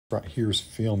Right here's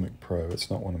Filmic Pro.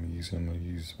 It's not what I'm using. I'm going to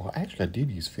use, well, actually I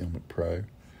did use Filmic Pro,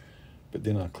 but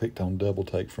then I clicked on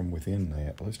DoubleTake from within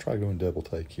that. Let's try going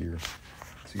DoubleTake here.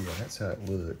 So yeah, that's how it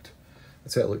looked.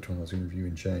 That's how it looked when I was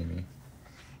interviewing Jamie.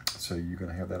 So you're going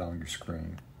to have that on your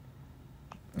screen.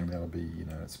 And that'll be, you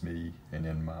know, it's me and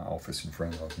then my office in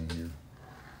front of me here.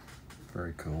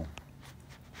 Very cool.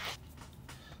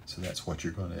 So that's what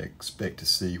you're going to expect to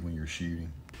see when you're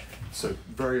shooting. So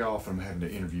very often I'm having to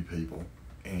interview people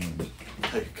and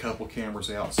take a couple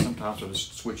cameras out. Sometimes I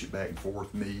just switch it back and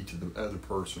forth, me to the other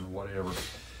person or whatever.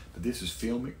 But this is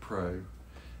Filmic Pro,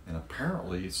 and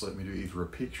apparently it's letting me do either a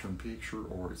picture-in-picture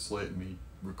or it's letting me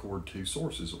record two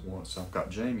sources at once. So I've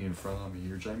got Jamie in front of me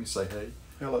here. Jamie, say hey.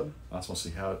 Hello. I just want to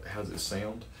see how does it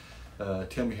sound.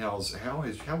 Tell me how was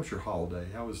your holiday?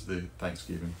 How was the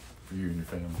Thanksgiving for you and your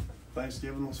family?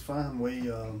 Thanksgiving was fine.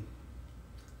 I'm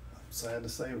sad to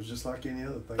say it was just like any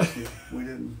other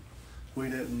Thanksgiving. We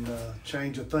didn't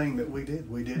change a thing that we did.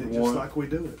 We did it just like we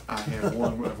do it. I have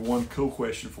one cool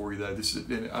question for you though.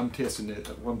 I'm testing it.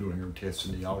 What I'm doing here, I'm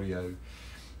testing the audio.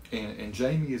 And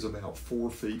Jamie is about 4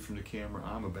 feet from the camera.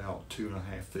 I'm about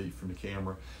 2.5 feet from the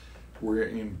camera. We're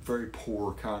in very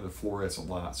poor kind of fluorescent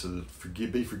light, so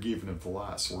be forgiven of the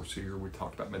light source here. We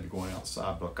talked about maybe going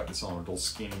outside, but I've got this on a little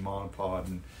skinny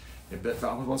monopod. But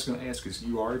I was going to ask is,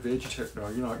 you are a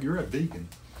vegetarian, you're a vegan.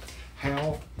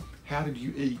 How did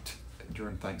you eat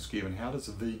during Thanksgiving? How does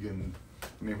a vegan,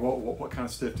 I mean, what kind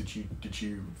of stuff did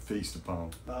you feast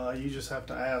upon? You just have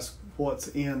to ask what's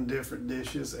in different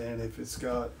dishes, and if it's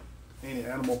got any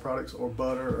animal products or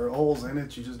butter or oils in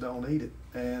it, you just don't eat it.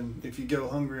 And if you go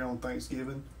hungry on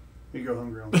Thanksgiving, you go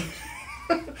hungry on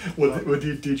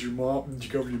Thanksgiving. Did you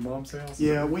go over to your mom's house?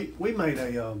 Yeah, we made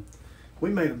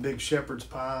a big shepherd's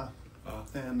pie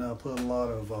and put a lot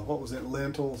of what was it,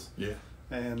 lentils? Yeah.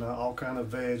 And all kind of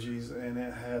veggies, and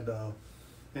it had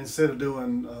instead of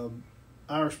doing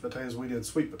Irish potatoes, we did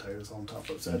sweet potatoes on top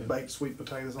of it. So it had baked sweet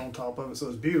potatoes on top of it, so it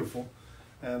was beautiful.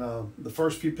 And the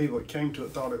first few people that came to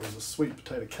it thought it was a sweet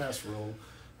potato casserole,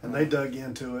 and they dug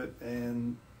into it.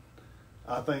 And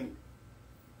I think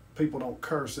people don't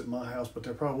curse at my house, but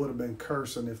they probably would have been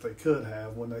cursing if they could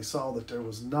have when they saw that there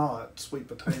was not sweet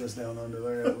potatoes down under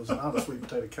there. It was not a sweet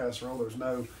potato casserole. There's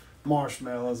no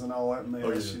marshmallows and all that mess.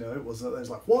 Oh, yeah. You know, it was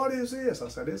like, what is this? I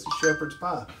said, it's a shepherd's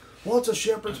pie. What's a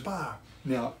shepherd's pie?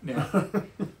 Now,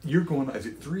 you're going, is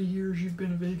it 3 years you've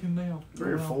been a vegan now?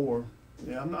 3 or 4.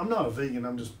 Yeah, I'm not a vegan.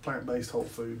 I'm just plant-based whole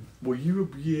food. Well, but you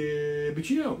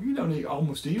don't eat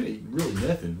really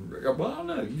nothing. Well, I don't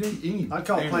know. You don't eat any. I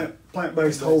call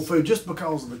plant-based whole food just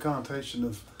because of the connotation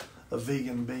of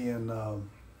vegan being.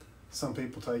 Some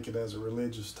people take it as a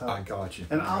religious type. I got you.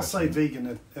 And I'll say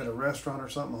vegan at a restaurant or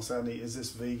something. I'll say, is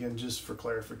this vegan, just for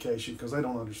clarification, because they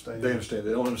don't understand. They understand.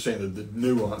 They don't understand the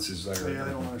nuances there. Yeah,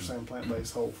 they don't understand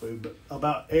plant-based whole food. But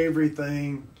about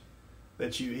everything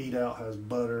that you eat out has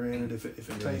butter in it. If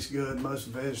it tastes good, most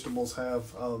vegetables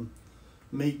have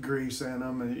meat grease in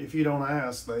them, and if you don't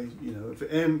ask,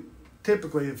 and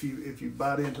typically if you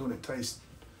bite into it and it tastes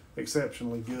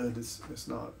exceptionally good, it's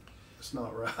not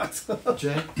right.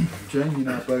 Jamie and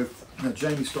I both. Now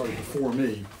Jamie started before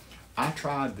me. I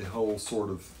tried the whole sort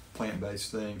of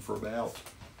plant-based thing for about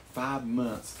 5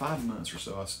 months. 5 months or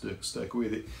so, I stuck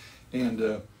with it,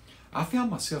 and I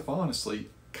found myself honestly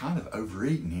kind of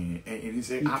overeating in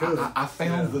it. I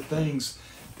found the things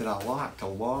that I liked a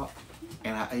lot,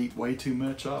 and I ate way too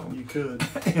much of them. You could.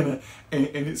 and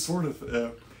it sort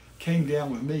of came down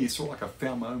with me. It's sort of like I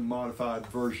found my own modified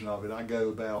version of it.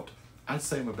 I'd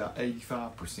say I'm about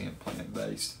 85%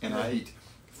 plant-based, and I eat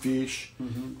fish,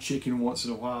 chicken once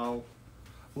in a while,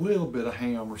 a little bit of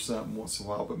ham or something once in a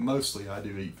while, but mostly I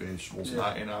do eat vegetables.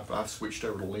 Yeah. And I've switched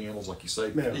over to lentils, like you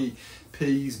say, Yeah.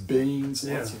 peas, beans,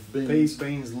 lots of beans.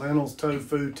 Beans, lentils,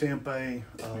 tofu, tempeh.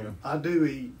 I do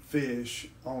eat fish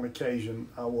on occasion.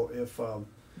 I will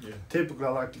typically I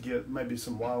like to get maybe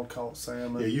some wild caught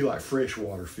salmon. Yeah, you like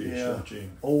freshwater fish, don't you?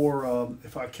 Or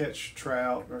if I catch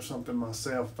trout or something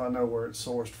myself, if I know where it's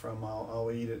sourced from,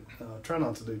 I'll eat it. Try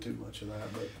not to do too much of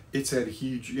that, but it's had a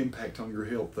huge impact on your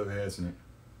health, though, hasn't it?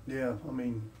 Yeah, I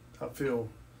mean, I feel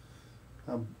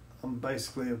I'm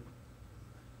basically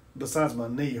besides my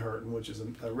knee hurting, which is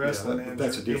a wrestling injury.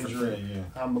 That's a different thing.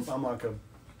 Yeah, I'm like a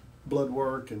blood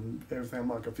work and everything. I'm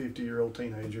like a 50-year-old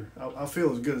teenager. I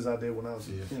feel as good as I did when I was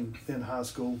in high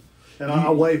school, and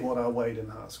I weighed what I weighed in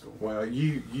high school. Well,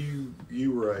 you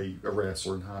were a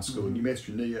wrestler in high school, and you messed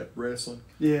your knee up wrestling.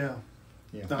 Yeah.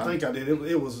 I think I did.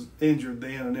 It was injured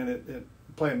then, and then it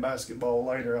playing basketball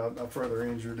later, I further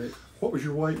injured it. What was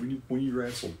your weight when you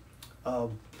wrestled?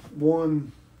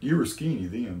 One. You were skinny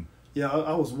then. Yeah,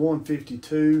 I was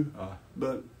 152,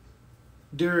 but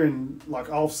during like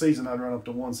off season, I'd run up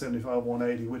to 175,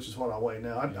 180, which is what I weigh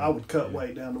now. I would cut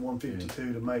weight down to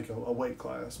 152 to make a weight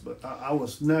class, but I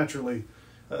was naturally,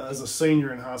 as a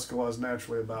senior in high school, I was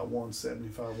naturally about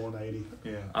 175, 180.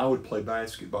 Yeah, I would play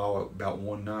basketball about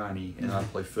 190, and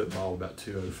I'd play football about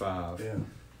 205. Yeah.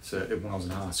 So when I was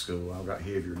in high school, I got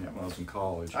heavier than that when I was in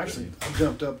college. Actually, I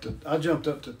jumped up to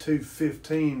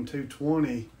 215,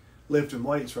 220, lifting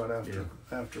weights right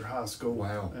after high school.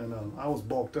 Wow. And I was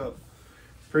bulked up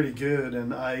pretty good,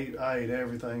 and I ate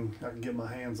everything I could get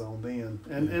my hands on then,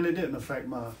 and it didn't affect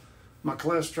my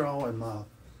cholesterol, and my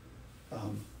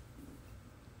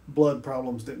blood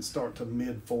problems didn't start to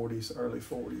mid 40s, early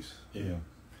 40s. Yeah,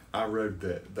 I rode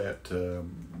that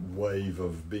wave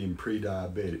of being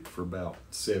pre-diabetic for about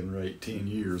 7 or 8, 10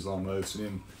 years almost, and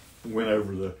then went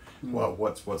over the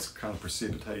what's kind of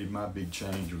precipitated my big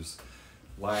change was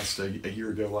a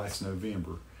year ago, last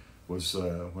November, was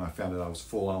when I found out I was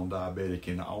full on diabetic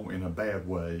in a bad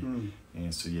way.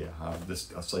 And so yeah,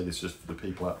 I say this just for the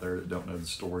people out there that don't know the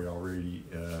story already.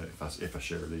 If I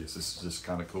share this is just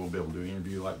kind of cool to be able to do an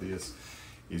interview like this.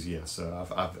 So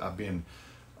I've been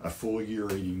a full year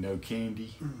eating no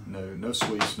candy, no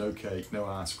sweets, no cake, no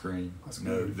ice cream.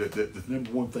 The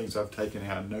number one things I've taken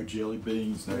out: no jelly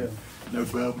beans, no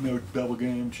bubble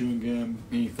gum, chewing gum,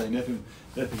 anything, nothing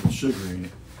with sugar in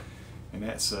it. And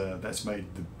that's made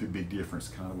the big difference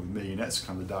kind of with me, and that's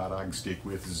kind of the diet I can stick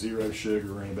with: 0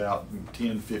 sugar and about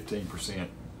 10-15%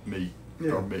 meat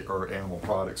or animal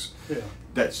products. Yeah.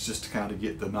 That's just to kind of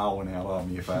get the gnawing out of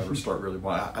me if I ever start really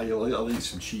wanting. I'll eat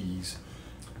some cheese.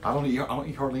 I don't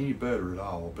eat hardly any butter at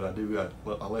all, but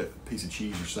I let a piece of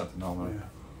cheese or something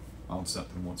on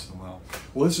something once in a while.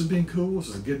 Well, this has been cool. This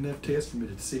is a good enough test for me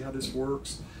to see how this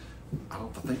works. I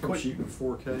think I'm shooting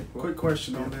 4K. Quick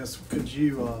question on this: Could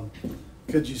you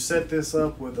set this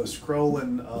up with a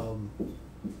scrolling?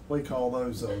 What do you call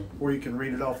those? Where you can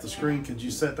read it off the screen. Could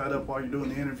you set that up while you're doing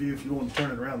the interview? If you want to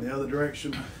turn it around the other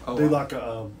direction, do like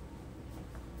a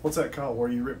what's that called? Where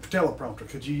you teleprompter?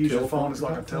 Could you use your phone as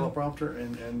like a teleprompter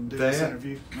and do this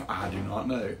interview? I do not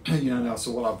know. Now,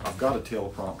 so what I've got a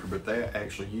teleprompter, but that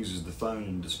actually uses the phone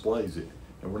and displays it,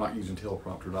 and we're not using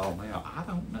teleprompter at all now. I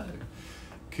don't know.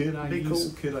 Could I do? You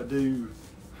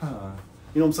know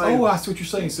what I'm saying? Oh, I see what you're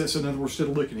saying. So in other words, instead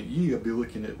of looking at you, I'd be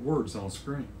looking at words on the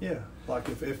screen. Yeah, like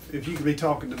if you could be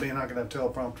talking to me and I could have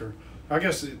teleprompter, I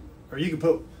guess, or you could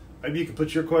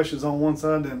put your questions on one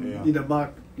side and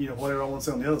whatever I want to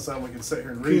say on the other side. We can sit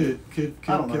here and read it.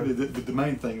 I don't know. The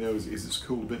main thing though is it's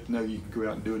cool to know you can go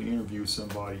out and do an interview with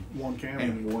somebody. One camera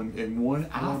and one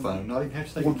iPhone. Not even have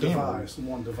to take a camera.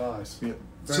 One device. Yeah.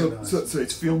 Nice. So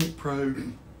it's Filmic Pro.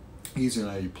 Using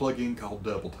a plug-in called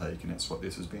DoubleTake, and that's what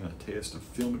this has been, a test of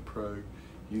Filmic Pro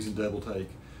using DoubleTake.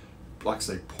 Like I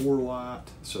say, poor light,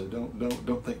 so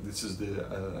don't think this is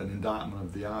an indictment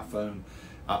of the iPhone.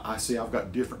 I see I've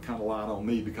got different kind of light on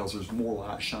me because there's more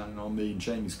light shining on me, and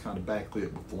Jamie's kind of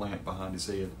backlit with the lamp behind his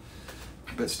head.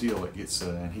 But still, it gets,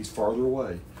 and he's farther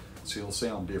away, so it'll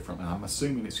sound different. Now, I'm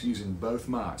assuming it's using both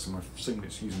mics. I'm assuming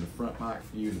it's using the front mic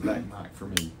for you and the back mic for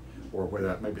me. Or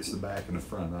whether maybe it's the back and the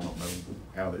front. I don't know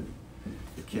how it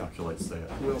calculates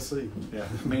that. We'll see. Yeah,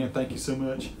 man, thank you so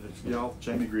much. Y'all,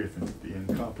 Jamie Griffin, the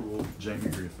incomparable Jamie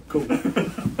Griffin. Cool.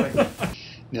 Thank you.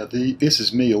 Now, this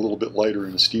is me a little bit later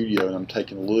in the studio, and I'm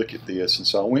taking a look at this. And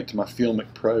so I went to my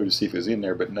Filmic Pro to see if it was in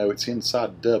there, but no, it's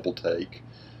inside DoubleTake,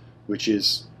 which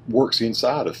works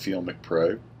inside of Filmic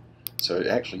Pro. So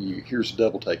actually, here's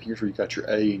DoubleTake. Here's where you got your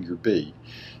A and your B.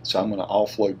 So I'm going to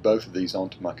offload both of these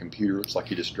onto my computer. Looks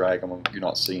like you just drag them. You're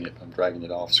not seeing it. I'm dragging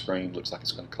it off screen. Looks like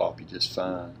it's going to copy just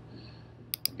fine.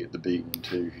 I'll get the B one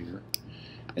too here,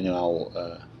 and then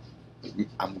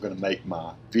I'm going to make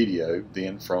my video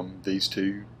then from these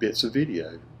two bits of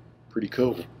video. Pretty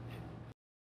cool.